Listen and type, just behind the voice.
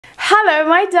Hello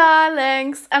my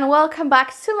darlings, and welcome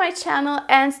back to my channel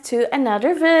and to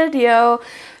another video.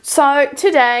 So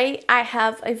today I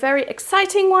have a very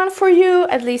exciting one for you.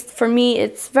 At least for me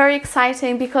it's very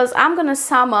exciting because I'm gonna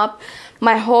sum up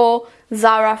my whole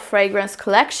ZARA fragrance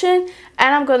collection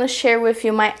and I'm gonna share with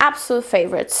you my absolute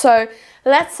favorites. So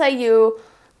let's say you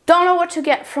don't know what to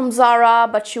get from ZARA,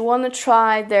 but you want to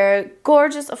try their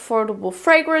gorgeous affordable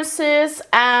fragrances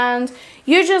and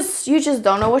you just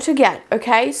don't know what to get.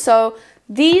 Okay, so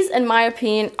these in my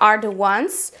opinion are the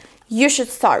ones you should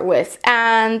start with,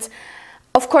 and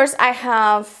of course I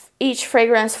have each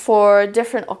fragrance for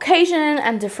different occasion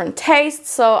and different tastes,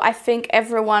 so I think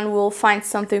everyone will find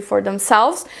something for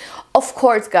themselves. Of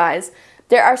course guys,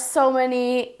 there are so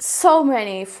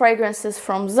many fragrances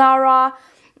from ZARA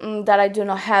that I do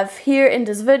not have here in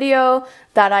this video,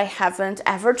 that I haven't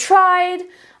ever tried.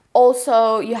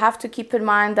 Also, you have to keep in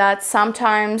mind that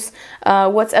sometimes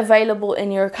what's available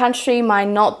in your country might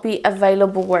not be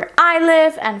available where I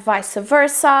live and vice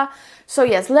versa. So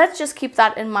yes, let's just keep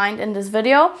that in mind in this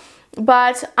video.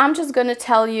 But I'm just gonna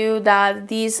tell you that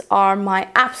these are my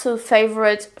absolute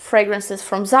favorite fragrances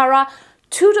from ZARA,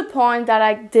 to the point that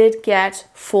I did get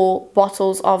full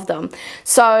bottles of them.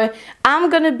 So I'm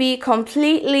gonna be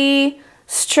completely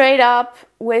straight up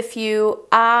with you.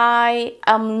 I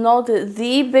am not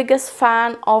the biggest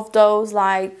fan of those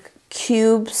like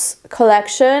cubes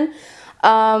collection.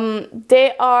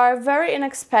 They are very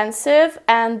inexpensive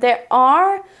and there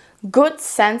are good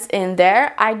scents in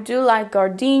there. I do like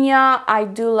Gardenia, I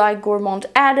do like Gourmand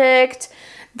Addict.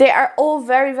 They are all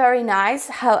very nice.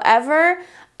 However,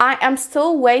 I am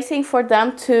still waiting for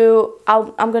them to,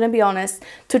 I'm gonna be honest,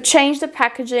 to change the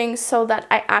packaging so that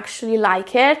I actually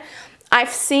like it. I've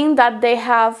seen that they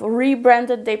have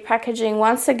rebranded their packaging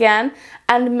once again,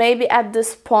 and maybe at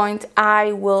this point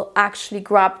I will actually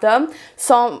grab them.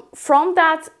 So from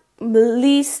that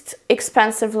least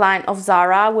expensive line of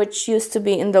ZARA, which used to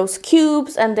be in those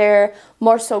cubes and they're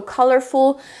more so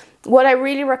colorful, what I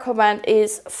really recommend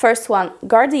is first one,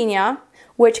 Gardenia,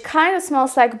 which kind of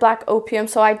smells like black opium,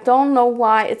 so I don't know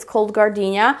why it's called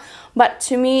Gardenia, but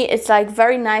to me it's like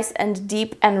very nice and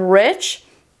deep and rich.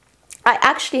 I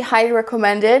actually highly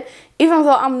recommend it, even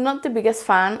though I'm not the biggest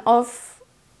fan of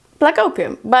black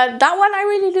opium, but that one I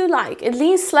really do like. It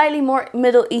leans slightly more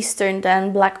Middle Eastern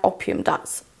than black opium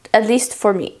does, at least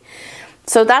for me.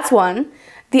 So that's one.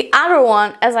 The other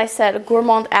one, as I said,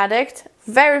 Gourmand Addict,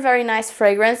 very nice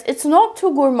fragrance. It's not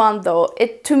too gourmand though.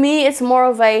 To me it's more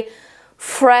of a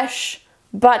fresh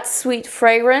but sweet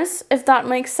fragrance, if that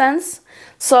makes sense.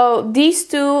 So these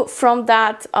two from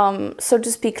that so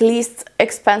to speak least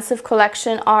expensive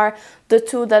collection are the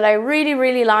two that I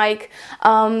really like.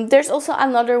 There's also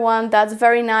another one that's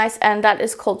very nice and that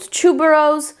is called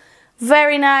Tuberose,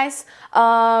 very nice.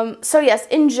 So yes,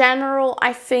 in general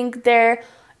I think they're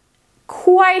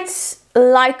quite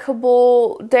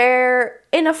likable, they're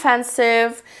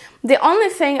inoffensive. The only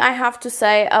thing I have to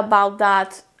say about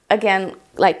that, again,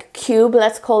 like cube,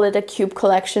 let's call it a cube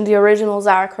collection, the original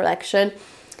ZARA collection,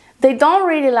 they don't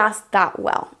really last that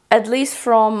well. At least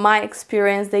from my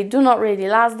experience, they do not really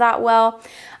last that well.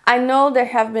 I know there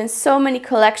have been so many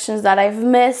collections that I've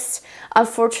missed.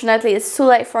 Unfortunately, it's too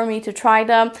late for me to try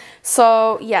them.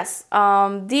 So yes,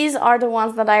 these are the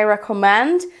ones that I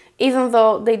recommend, even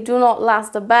though they do not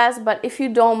last the best. But if you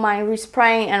don't mind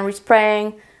respraying and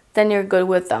respraying, then you're good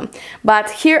with them. But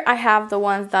here I have the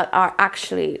ones that are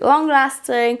actually long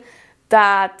lasting,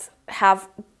 that have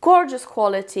gorgeous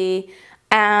quality,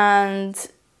 and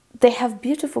they have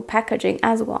beautiful packaging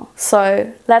as well.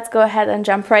 So let's go ahead and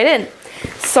jump right in.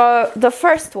 So the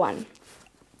first one,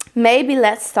 maybe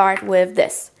let's start with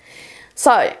this.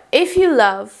 So if you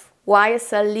love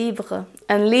YSL Libre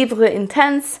and Libre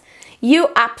Intense, you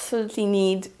absolutely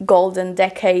need Golden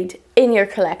Decade in your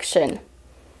collection.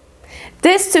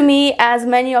 This to me, as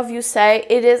many of you say,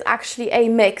 it is actually a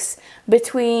mix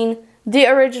between the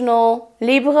original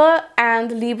Libre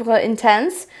and Libre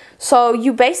Intense. So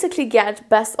you basically get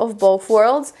best of both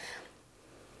worlds.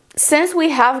 Since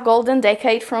we have Golden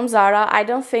Decade from ZARA, I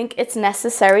don't think it's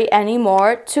necessary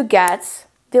anymore to get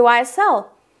the YSL.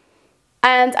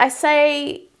 And I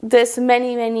say this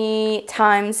many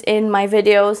times in my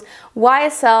videos,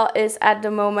 YSL is at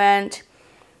the moment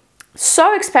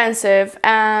so expensive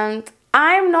and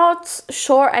I'm not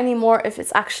sure anymore if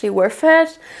it's actually worth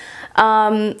it.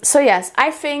 So yes, I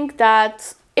think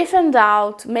that if in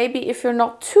doubt, maybe if you're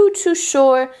not too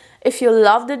sure if you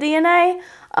love the DNA,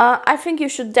 I think you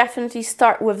should definitely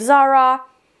start with ZARA.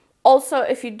 Also,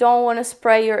 if you don't want to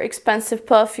spray your expensive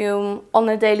perfume on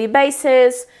a daily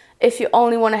basis, if you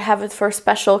only want to have it for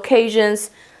special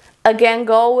occasions, again,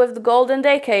 go with the Golden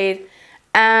Decade.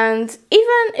 And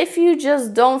even if you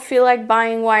just don't feel like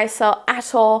buying YSL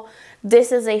at all,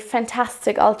 this is a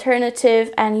fantastic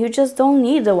alternative, and you just don't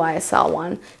need the YSL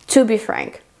one, to be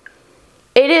frank.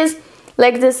 It is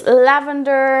like this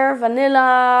lavender,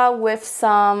 vanilla with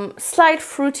some slight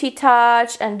fruity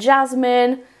touch and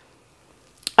jasmine.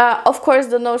 Of course,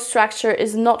 the nose structure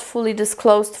is not fully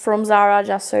disclosed from ZARA,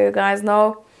 just so you guys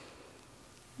know.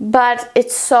 But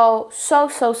it's so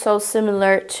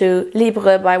similar to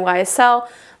Libre by YSL.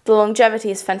 The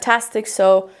longevity is fantastic,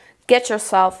 so get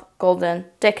yourself Golden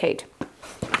Decade.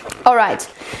 All right,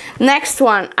 next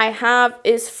one I have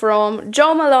is from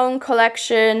Jo Malone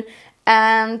collection,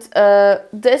 and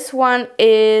this one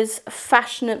is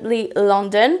Fashionably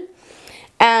London.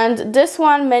 And this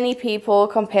one many people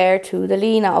compare to the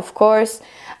Lina, of course.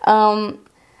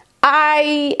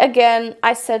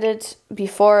 I said it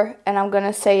before and I'm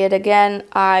gonna say it again,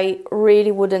 I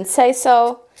really wouldn't say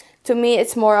so. To me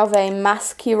it's more of a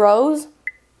musky rose.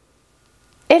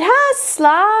 It has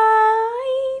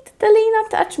slight Lina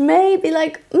touch, maybe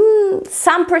like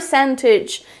some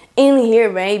percentage in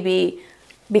here, maybe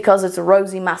because it's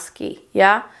rosy musky,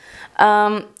 yeah.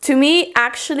 To me,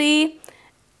 actually,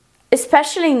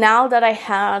 especially now that I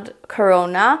had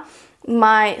Corona,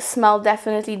 my smell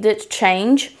definitely did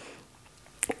change.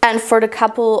 And for the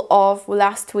couple of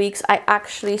last weeks, I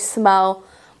actually smell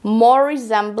more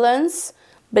resemblance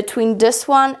between this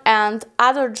one and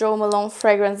other Jo Malone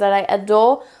fragrance that I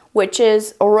adore, which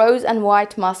is Rose and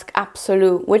White Musk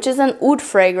Absolute, which is an oud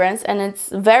fragrance, and it's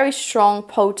very strong,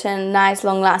 potent, nice,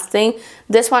 long lasting.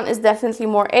 This one is definitely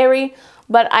more airy,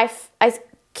 but I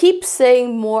keep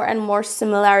seeing more and more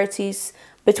similarities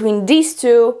between these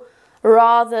two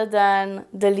rather than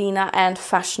the Lina and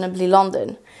Fashionably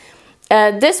London.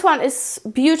 This one is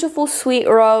beautiful sweet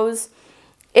rose.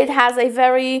 It has a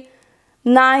very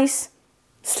nice,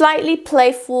 slightly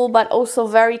playful but also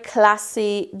very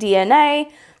classy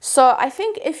DNA. So I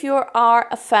think if you are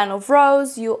a fan of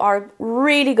rose, you are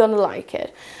really gonna like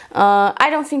it. I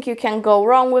don't think you can go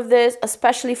wrong with this,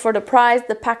 especially for the price.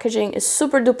 The packaging is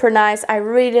super duper nice. I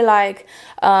really like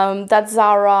that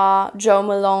ZARA Jo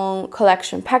Malone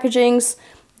collection packagings.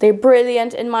 They're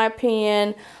brilliant in my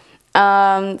opinion.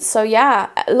 So yeah,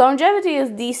 longevity is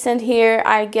decent here.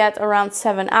 I get around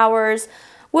 7 hours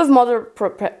with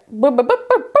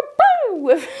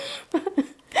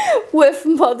with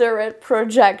moderate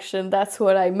projection. That's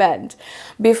what I meant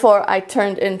before I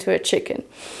turned into a chicken.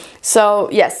 So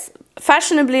yes,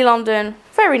 Fashionably London,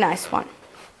 very nice one.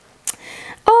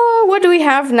 Oh, what do we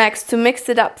have next to mix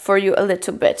it up for you a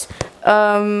little bit?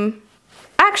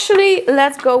 Actually,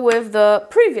 let's go with the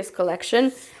previous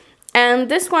collection. And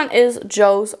this one is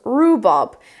Joe's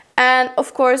Rhubarb. And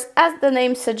of course, as the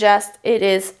name suggests, it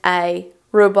is a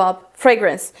rhubarb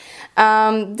fragrance.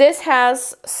 This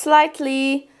has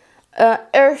slightly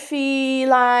earthy,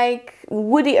 like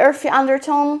woody earthy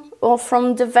undertone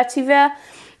from the Vetiver.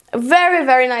 Very,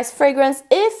 very nice fragrance.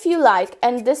 If you like,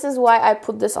 and this is why I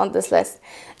put this on this list,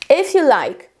 if you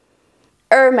like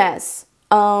Hermes,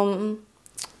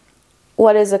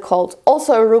 what is it called?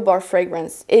 Also a rhubarb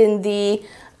fragrance in the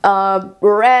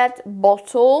red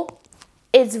bottle,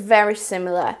 it's very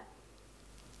similar.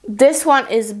 This one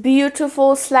is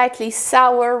beautiful, slightly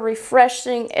sour,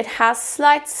 refreshing. It has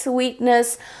slight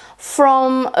sweetness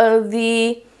from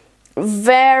the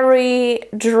very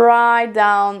dry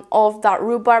down of that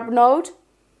rhubarb note.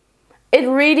 It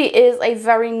really is a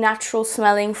very natural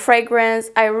smelling fragrance.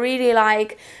 I really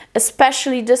like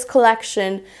especially this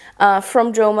collection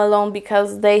from Jo Malone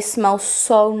because they smell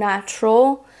so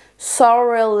natural, so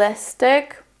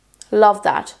realistic. Love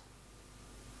that.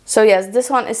 So yes, this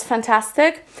one is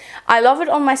fantastic. I love it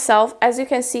on myself. As you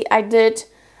can see, I did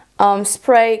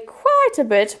spray quite a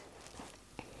bit.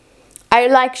 I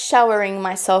like showering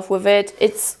myself with it.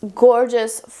 It's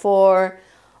gorgeous for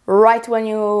right when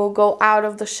you go out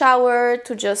of the shower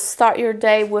to just start your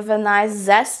day with a nice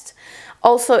zest.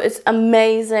 Also, it's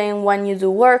amazing when you do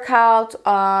workout,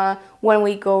 when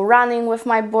we go running with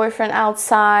my boyfriend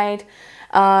outside,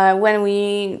 when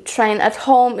we train at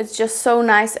home. It's just so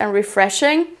nice and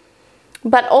refreshing.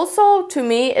 But also, to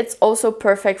me, it's also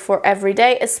perfect for every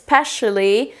day,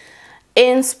 especially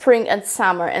in spring and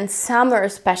summer. And summer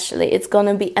especially, it's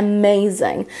gonna be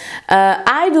amazing.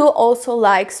 I do also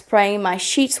like spraying my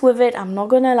sheets with it. I'm not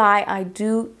gonna lie, I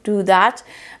do that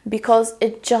because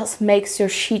it just makes your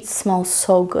sheets smell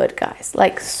so good, guys.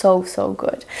 Like so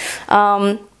good.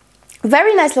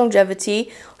 Very nice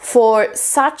longevity for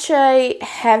such a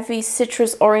heavy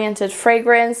citrus oriented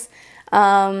fragrance.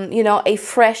 You know, a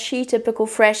freshie, typical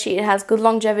freshie. It has good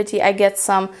longevity. I get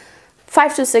some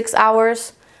 5 to 6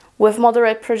 hours with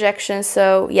moderate projection.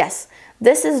 So yes,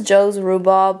 this is Joe's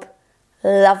Rhubarb.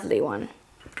 Lovely one.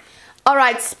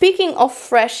 Alright, speaking of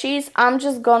freshies, I'm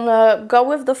just gonna go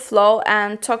with the flow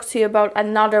and talk to you about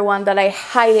another one that I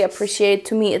highly appreciate.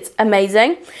 To me, it's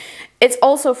amazing. It's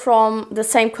also from the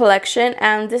same collection,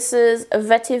 and this is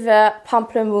Vetiver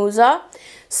Pamplemousse.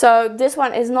 So this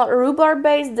one is not rhubarb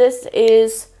based, this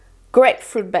is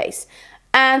grapefruit based.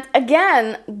 And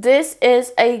again, this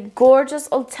is a gorgeous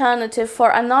alternative for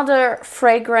another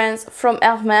fragrance from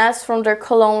Hermès, from their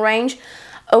cologne range,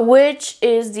 which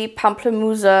is the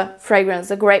Pamplemousse fragrance,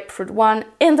 the grapefruit one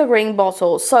in the green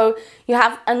bottle. So you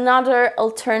have another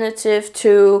alternative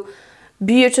to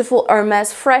beautiful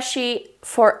Hermès freshie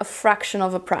for a fraction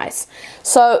of a price.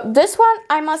 So this one,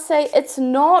 I must say, it's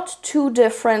not too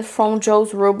different from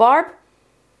Joe's Rhubarb,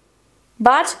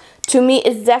 but to me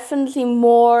it's definitely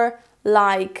more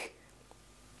like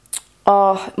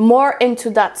more into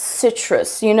that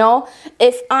citrus, you know.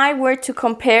 If I were to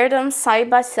compare them side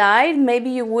by side,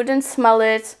 maybe you wouldn't smell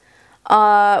it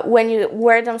when you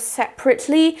wear them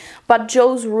separately, but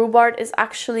Joe's Rhubarb is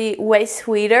actually way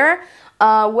sweeter,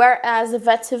 whereas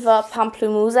Vetiver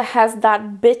Pamplemousse has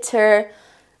that bitter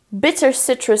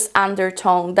citrus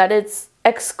undertone that it's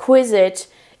exquisite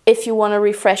if you want to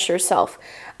refresh yourself.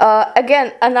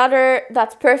 Again, another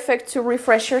that's perfect to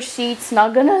refresh your sheets,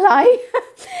 not gonna lie.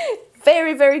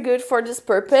 Very, very good for this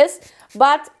purpose,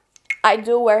 but I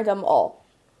do wear them all.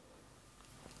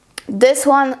 This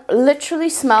one literally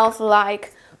smells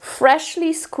like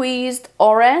freshly squeezed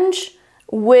orange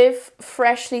with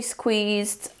freshly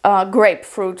squeezed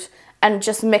grapefruit, and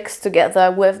just mixed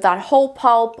together with that whole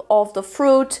pulp of the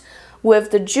fruit, with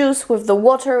the juice, with the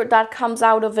water that comes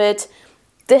out of it.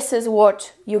 This is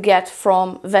what you get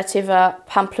from Vetiver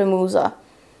Pamplemousse.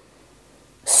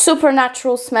 Super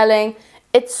natural smelling.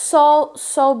 It's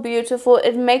so beautiful.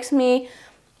 It makes me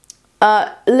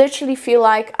literally feel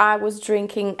like I was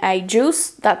drinking a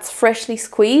juice that's freshly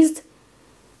squeezed.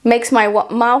 Makes my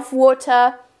mouth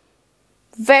water.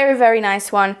 Very, very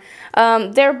nice one.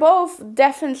 They're both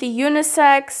definitely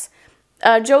unisex.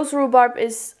 Joe's Rhubarb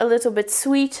is a little bit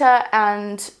sweeter,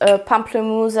 and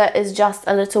Pamplemousse is just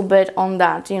a little bit on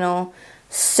that, you know,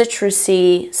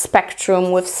 citrusy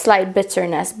spectrum with slight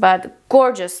bitterness, but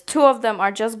gorgeous. Two of them are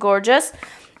just gorgeous.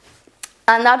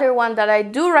 Another one that I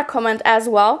do recommend as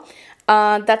well,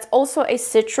 that's also a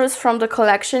citrus from the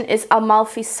collection, is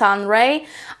Amalfi Sunray.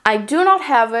 I do not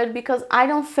have it because I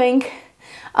don't think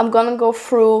I'm gonna go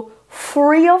through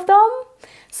 3 of them.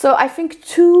 So I think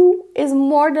 2 is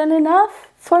more than enough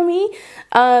for me.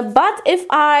 But if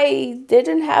I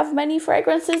didn't have many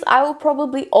fragrances, I will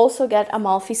probably also get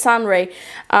Amalfi Sunray.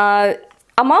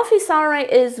 Amalfi Sunray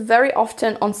is very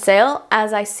often on sale,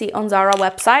 as I see on ZARA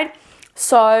website.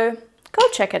 So go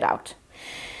check it out.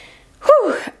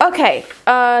 Whew. Okay,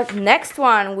 next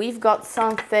one, we've got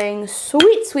something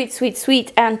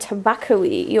sweet and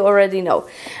tobacco-y. You already know.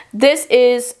 This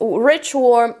is Rich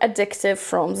Warm Addictive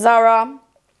from ZARA.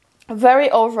 Very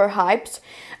overhyped,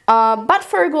 but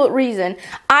for a good reason.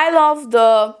 I love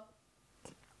the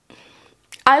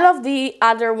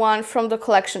other one from the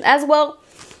collection as well,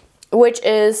 which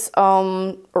is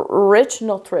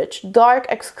dark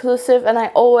exclusive, and I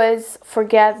always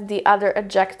forget the other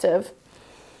adjective.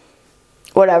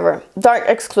 Whatever, dark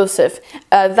exclusive.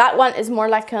 That one is more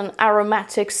like an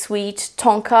aromatic sweet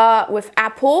tonka with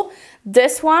apple.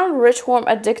 This one, Rich Warm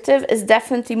Addictive, is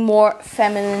definitely more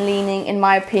feminine leaning in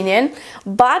my opinion,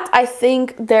 but I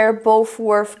think they're both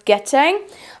worth getting.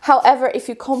 However, if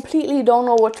you completely don't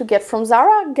know what to get from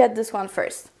ZARA, get this one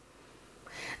first.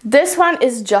 This one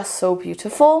is just so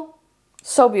beautiful,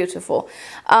 so beautiful.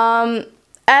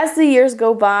 As the years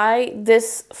go by,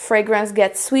 this fragrance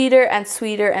gets sweeter and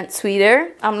sweeter and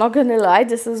sweeter. I'm not gonna lie,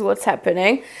 this is what's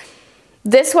happening.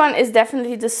 This one is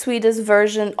definitely the sweetest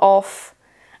version of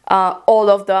all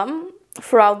of them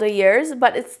throughout the years,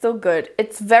 but it's still good.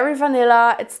 It's very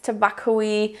vanilla, it's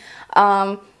tobacco-y,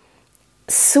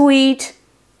 sweet,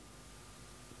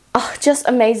 oh, just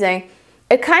amazing.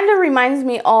 It kind of reminds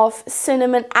me of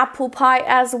cinnamon apple pie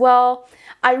as well.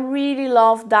 I really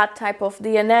love that type of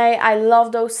DNA. I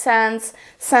love those scents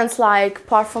like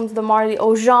Parfums de Marly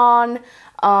Aux Jeunes,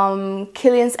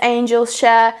 Kilian's Angels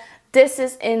Share. This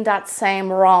is in that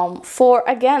same realm for,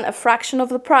 again, a fraction of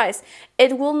the price.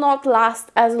 It will not last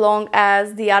as long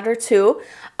as the other two,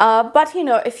 but you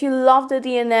know, if you love the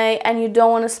DNA and you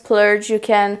don't want to splurge, you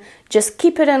can just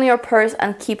keep it in your purse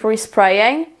and keep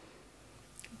respraying.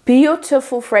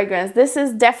 Beautiful fragrance. This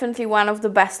is definitely one of the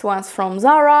best ones from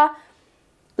ZARA.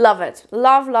 Love it.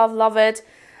 Love it.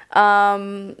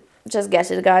 just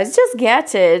get it, guys. Just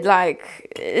get it.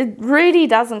 Like, it really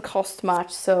doesn't cost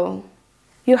much, so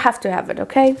you have to have it,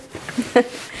 okay?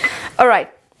 All right.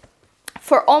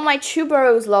 For all my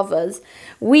tuberose lovers,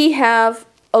 we have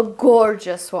a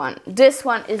gorgeous one. This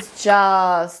one is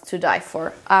just to die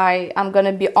for. I'm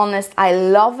gonna be honest, I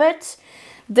love it.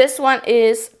 This one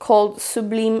is called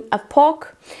Sublime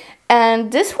Epoque,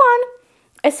 and this one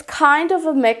is kind of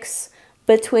a mix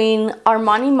between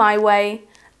Armani My Way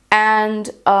and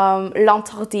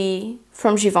L'Interdit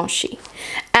from Givenchy.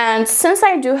 And since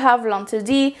I do have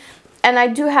L'Interdit, and I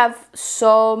do have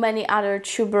so many other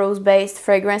tuberose based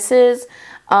fragrances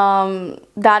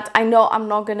that I know I'm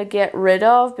not gonna get rid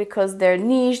of because they're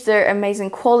niche, they're amazing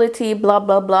quality, blah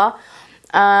blah blah.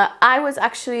 I was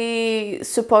actually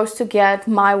supposed to get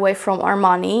My Way from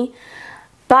Armani,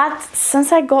 but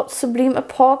since I got Sublime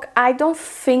Epoque, I don't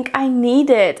think I need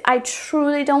it. I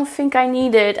truly don't think I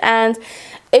need it. And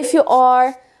if you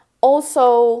are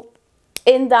also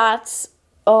in that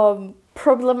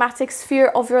problematic sphere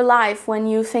of your life when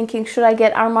you're thinking, should I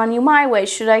get Armani My Way,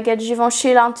 should I get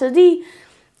Givenchy L'Interdit,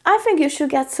 I think you should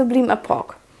get Sublime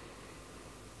Epoque.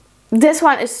 This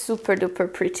one is super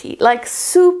duper pretty, like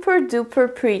super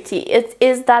duper pretty. It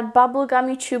is that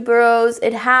bubblegummy tuberose.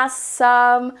 It has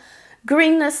some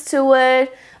greenness to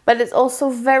it, but it's also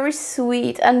very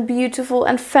sweet and beautiful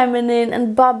and feminine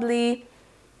and bubbly.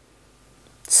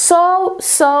 So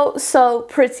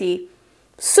pretty,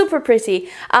 super pretty.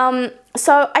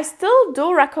 So I still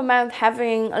do recommend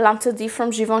having L'Interdit from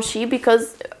Givenchy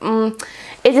because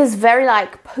it is very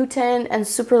like potent and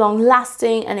super long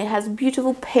lasting, and it has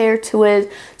beautiful pear to it.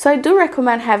 So I do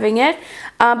recommend having it,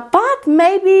 but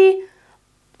maybe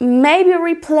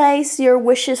replace your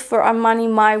wishes for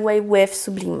Armani My Way with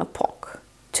Sublime Epoque,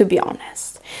 to be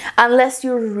honest. Unless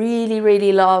you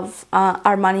really love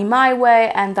Armani My Way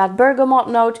and that bergamot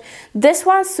note. This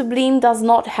one, Sublime, does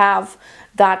not have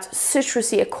that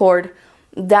citrusy accord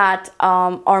that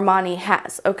Armani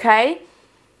has, okay?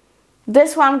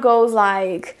 This one goes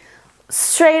like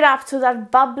straight up to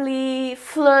that bubbly,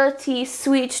 flirty,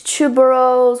 sweet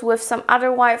tuberose with some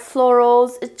other white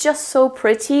florals. It's just so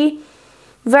pretty,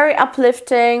 very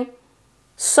uplifting,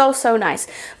 so nice.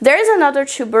 There is another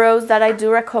tuberose that I do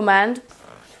recommend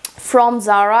from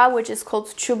ZARA, which is called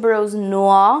Tuberose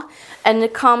Noir, and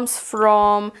it comes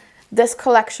from this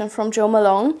collection from Jo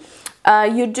Malone.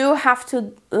 You do have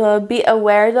to be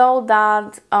aware though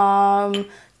that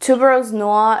Tuberose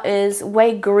Noir is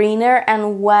way greener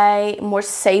and way more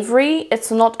savory.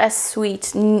 It's not as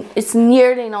sweet. It's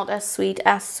nearly not as sweet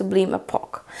as Sublime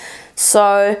Epoque.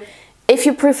 So if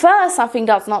you prefer something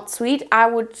that's not sweet, I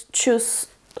would choose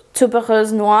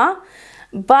Tuberose Noir.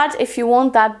 But if you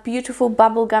want that beautiful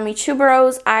bubblegummy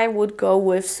tuberose, I would go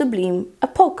with Sublime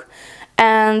Epoque.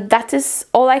 And that is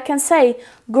all I can say.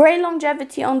 Great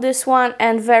longevity on this one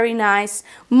and very nice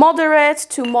moderate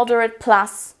to moderate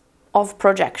plus of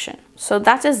projection. So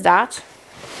that is that.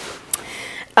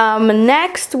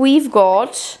 Next we've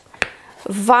got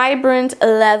Vibrant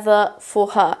Leather for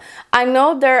Her. I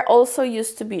know there also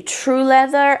used to be True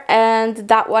Leather, and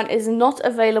that one is not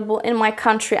available in my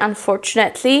country,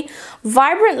 unfortunately.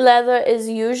 Vibrant Leather is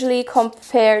usually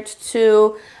compared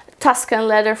to Tuscan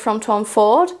Leather from Tom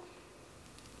Ford,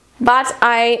 but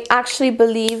I actually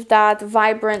believe that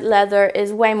Vibrant Leather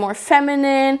is way more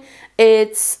feminine.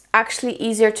 It's actually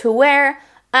easier to wear,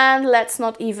 and let's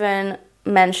not even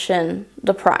mention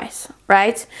the price,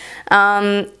 right?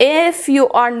 If you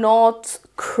are not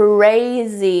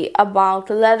crazy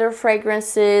about leather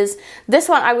fragrances, this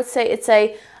one I would say it's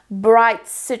a bright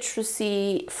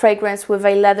citrusy fragrance with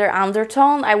a leather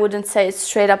undertone. I wouldn't say it's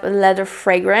straight up a leather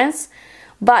fragrance,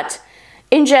 but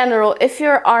in general, if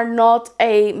you are not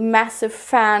a massive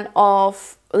fan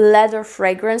of leather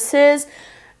fragrances,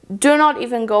 do not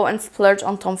even go and splurge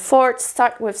on Tom Ford.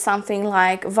 Start with something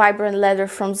like Vibrant Leather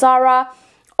from ZARA,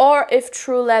 or if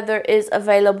True Leather is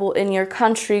available in your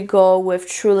country, go with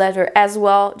True Leather as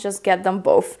well. Just get them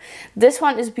both. This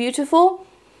one is beautiful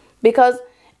because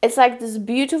it's like this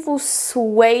beautiful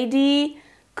suede,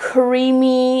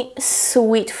 creamy,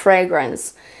 sweet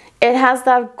fragrance. It has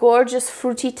that gorgeous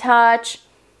fruity touch.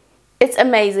 It's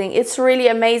amazing. It's really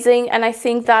amazing, and I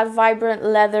think that Vibrant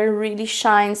Leather really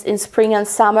shines in spring and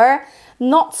summer,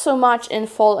 not so much in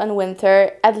fall and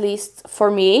winter, at least for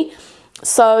me.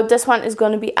 So this one is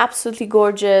going to be absolutely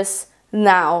gorgeous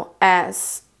now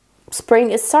as spring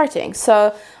is starting.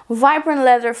 So Vibrant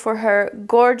Leather for Her,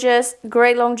 gorgeous,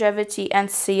 great longevity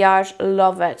and sillage,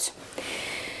 love it.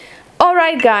 All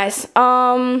right, guys.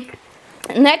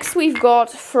 Next we've got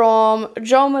from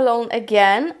Jo Malone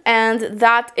again, and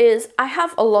that is, I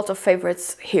have a lot of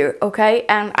favorites here, okay,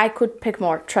 and I could pick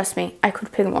more, trust me, I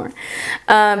could pick more,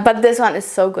 but this one is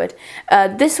so good.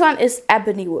 This one is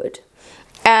Ebony Wood,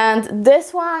 and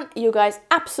this one you guys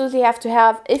absolutely have to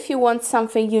have if you want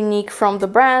something unique from the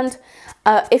brand,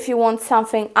 if you want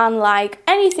something unlike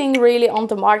anything really on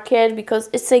the market, because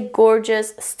it's a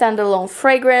gorgeous standalone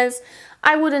fragrance.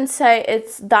 I wouldn't say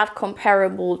it's that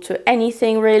comparable to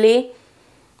anything really.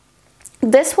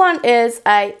 This one is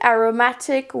a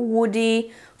aromatic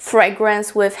woody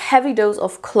fragrance with heavy dose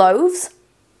of cloves.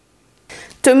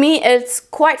 To me it's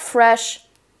quite fresh,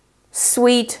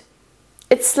 sweet.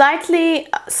 It slightly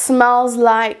smells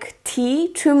like tea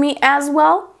to me as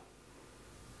well.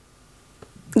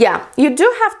 Yeah, you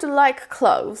do have to like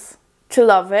cloves to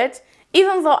love it.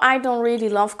 Even though I don't really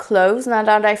love cloves now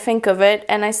that I think of it,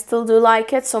 and I still do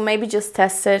like it, so maybe just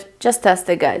test it. Just test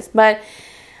it, guys. But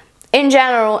in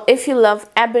general, if you love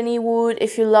ebony wood,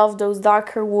 if you love those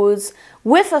darker woods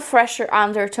with a fresher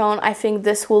undertone, I think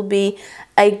this will be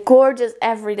a gorgeous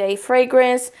everyday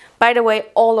fragrance. By the way,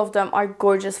 all of them are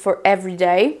gorgeous for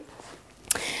everyday.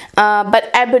 But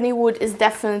ebony wood is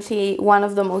definitely one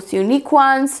of the most unique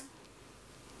ones.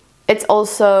 It's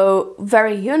also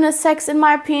very unisex in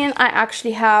my opinion. I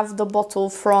actually have the bottle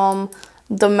from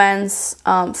the men's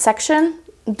section.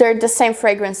 They're the same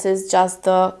fragrances, just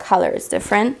the color is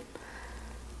different.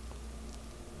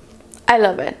 I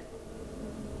love it.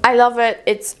 I love it.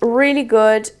 It's really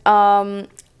good.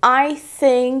 I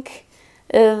think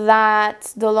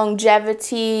that the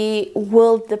longevity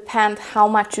will depend how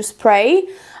much you spray,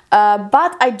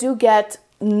 but I do get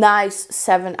nice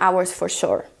 7 hours for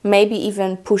sure, maybe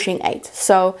even pushing 8.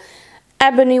 So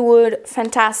ebony wood,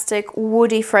 fantastic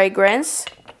woody fragrance.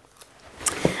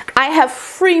 I have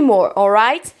 3 more, all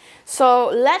right, so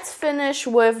let's finish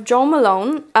with Jo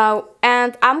Malone,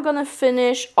 and I'm gonna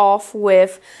finish off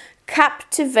with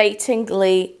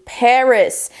Captivatingly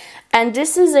Paris, and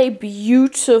this is a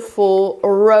beautiful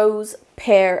rose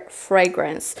pear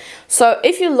fragrance. So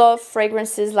if you love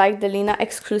fragrances like the Lina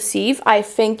Exclusive, I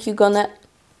think you're gonna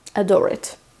adore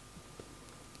it.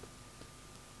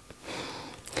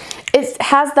 It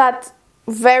has that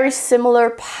very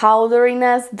similar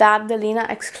powderiness that the Lina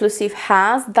Exclusive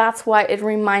has. That's why it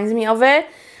reminds me of it.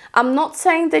 I'm not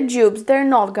saying the dupes, they're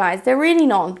not, guys, they're really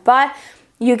not, but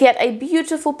you get a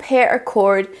beautiful pear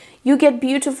accord, you get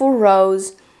beautiful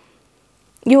rose,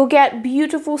 you'll get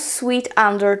beautiful sweet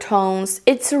undertones.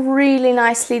 It's really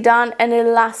nicely done and it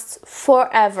lasts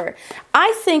forever.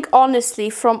 I think honestly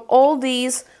from all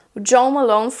these Jo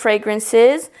Malone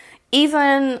fragrances,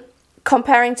 even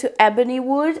comparing to ebony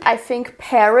wood, I think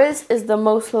Paris is the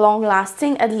most long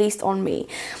lasting, at least on me.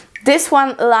 This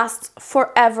one lasts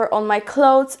forever on my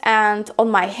clothes and on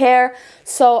my hair,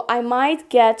 so I might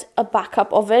get a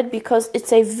backup of it because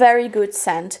it's a very good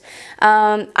scent.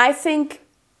 I think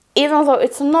even though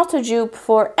it's not a dupe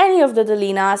for any of the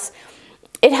Linas,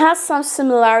 it has some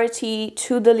similarity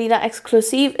to the Lina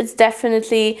Exclusive. It's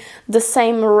definitely the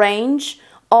same range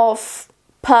of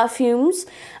perfumes.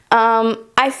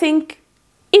 I think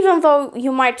even though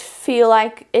you might feel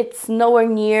like it's nowhere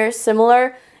near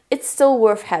similar, it's still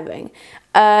worth having.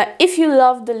 If you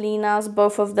love the Linas,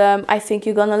 both of them, I think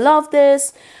you're gonna love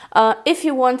this. If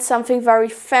you want something very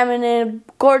feminine,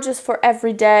 gorgeous for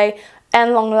every day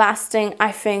and long lasting,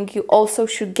 I think you also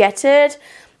should get it.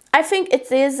 I think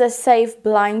it is a safe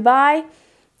blind buy.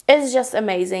 It's just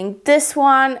amazing. This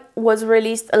one was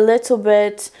released a little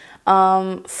bit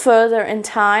further in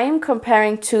time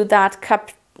comparing to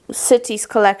that Cities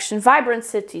collection, Vibrant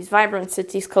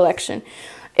Cities collection.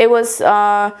 It was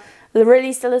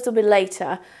released a little bit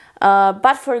later,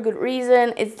 but for a good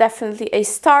reason. It's definitely a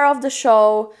star of the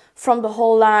show from the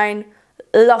whole line.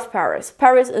 Love Paris.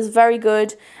 Paris is very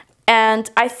good, and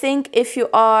I think if you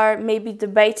are maybe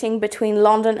debating between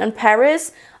London and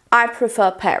Paris, I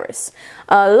prefer Paris.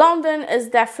 London is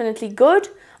definitely good,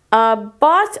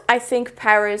 but I think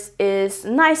Paris is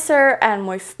nicer and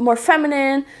more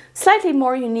feminine, slightly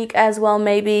more unique as well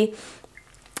maybe.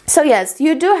 So yes,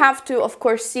 you do have to, of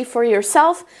course, see for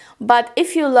yourself, but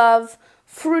if you love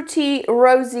fruity,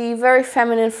 rosy, very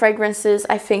feminine fragrances,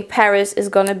 I think Paris is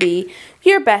gonna be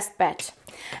your best bet.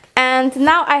 And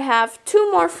now I have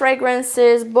 2 more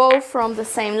fragrances, both from the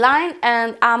same line,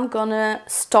 and I'm gonna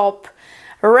stop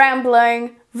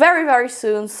rambling very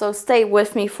soon, so stay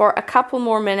with me for a couple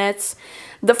more minutes.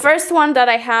 The first one that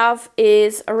I have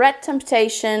is Red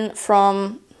Temptation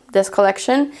from this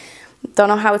collection. Don't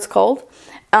know how it's called.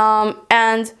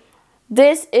 And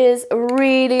this is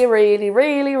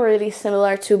really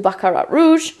similar to Baccarat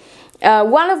Rouge.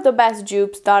 One of the best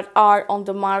dupes that are on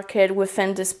the market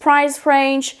within this price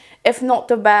range, if not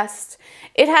the best.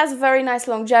 It has very nice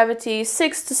longevity,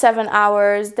 6 to 7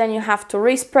 hours, then you have to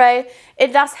respray.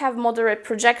 It does have moderate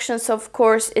projection, so of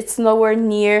course it's nowhere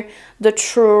near the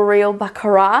true real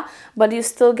Baccarat, but you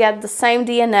still get the same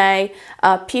DNA.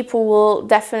 People will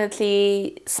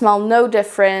definitely smell no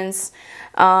difference,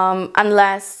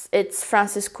 unless it's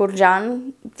Francis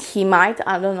Kurkdjian. He might,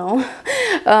 I don't know.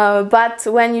 But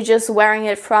when you're just wearing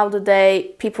it throughout the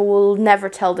day, people will never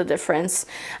tell the difference.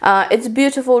 It's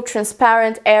beautiful,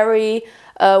 transparent, airy,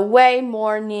 way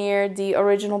more near the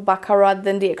original Baccarat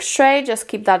than the Extrait. Just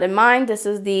keep that in mind. This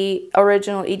is the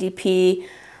original EDP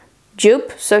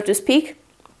dupe, so to speak.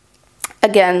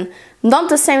 Again, not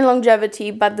the same longevity,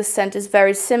 but the scent is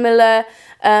very similar.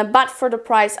 But for the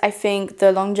price, I think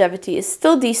the longevity is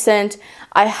still decent.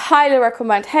 I highly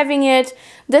recommend having it.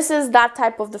 This is that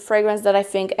type of the fragrance that I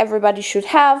think everybody should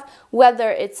have, whether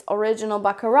it's original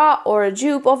Baccarat or a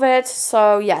dupe of it.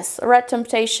 So yes, Red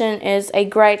Temptation is a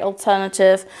great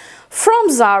alternative from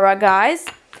ZARA, guys.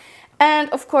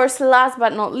 And of course, last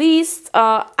but not least,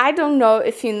 I don't know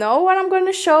if you know what I'm going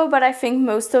to show, but I think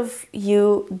most of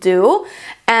you do.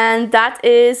 And that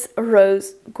is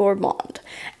Rose Gourmand.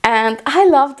 And I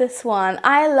love this one.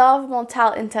 I love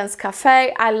Montal Intense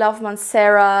Cafe. I love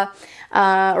Mancera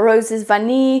Roses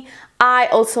Vanille. I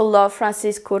also love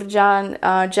Francis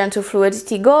Kurkdjian Gentle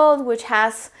Fluidity Gold, which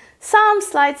has some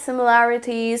slight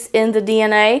similarities in the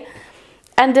DNA.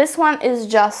 And this one is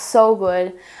just so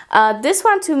good. This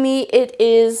one, to me, it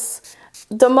is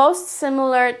the most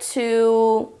similar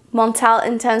to Montal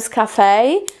Intense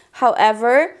Cafe.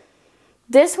 However,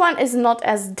 this one is not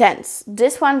as dense.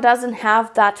 This one doesn't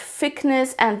have that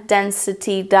thickness and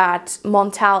density that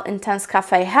Montal Intense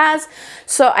Cafe has.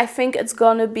 So I think it's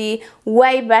gonna be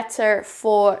way better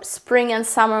for spring and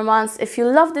summer months if you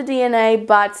love the DNA,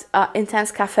 but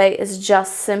Intense Cafe is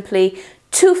just simply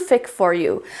too thick for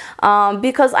you,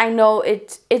 because I know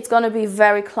it's gonna be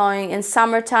very cloying in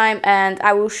summertime, and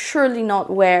I will surely not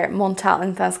wear Montal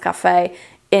Intense Cafe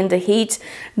in the heat.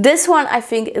 This one, I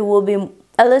think it will be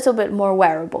a little bit more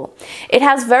wearable. It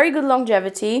has very good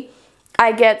longevity.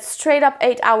 I get straight up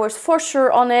 8 hours for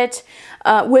sure on it,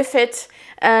 with it,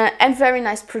 and very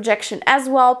nice projection as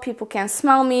well. People can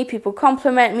smell me, people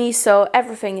compliment me, so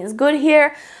everything is good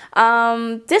here.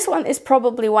 This one is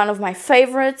probably one of my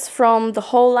favorites from the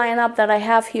whole lineup that I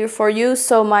have here for you,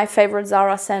 so my favorite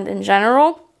ZARA scent in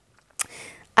general.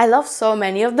 I love so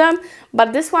many of them,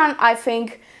 but this one, I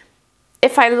think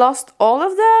if I lost all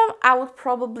of them, I would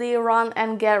probably run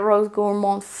and get Rose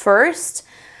Gourmand first,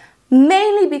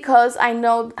 mainly because I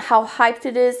know how hyped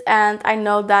it is and I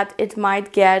know that it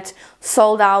might get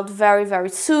sold out very, very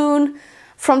soon.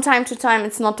 From time to time,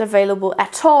 it's not available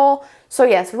at all. So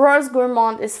yes, Rose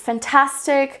Gourmand is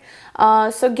fantastic.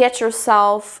 So get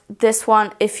yourself this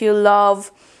one if you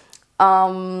love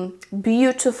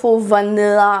beautiful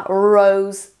vanilla,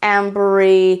 rose,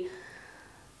 ambery,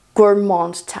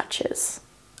 gourmand touches.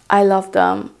 I love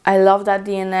them. I love that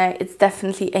DNA. It's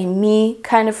definitely a me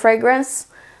kind of fragrance.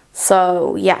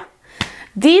 So yeah,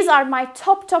 these are my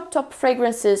top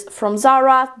fragrances from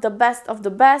ZARA, the best of the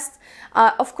best.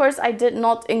 Of course, I did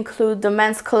not include the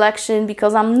men's collection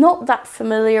because I'm not that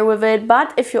familiar with it,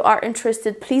 but if you are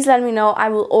interested, please let me know. I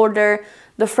will order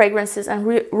the fragrances and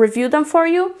review them for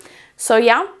you. So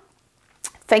yeah,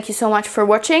 thank you so much for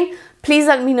watching. Please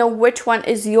let me know which one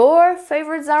is your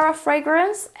favorite ZARA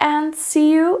fragrance, and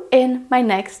see you in my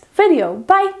next video.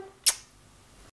 Bye!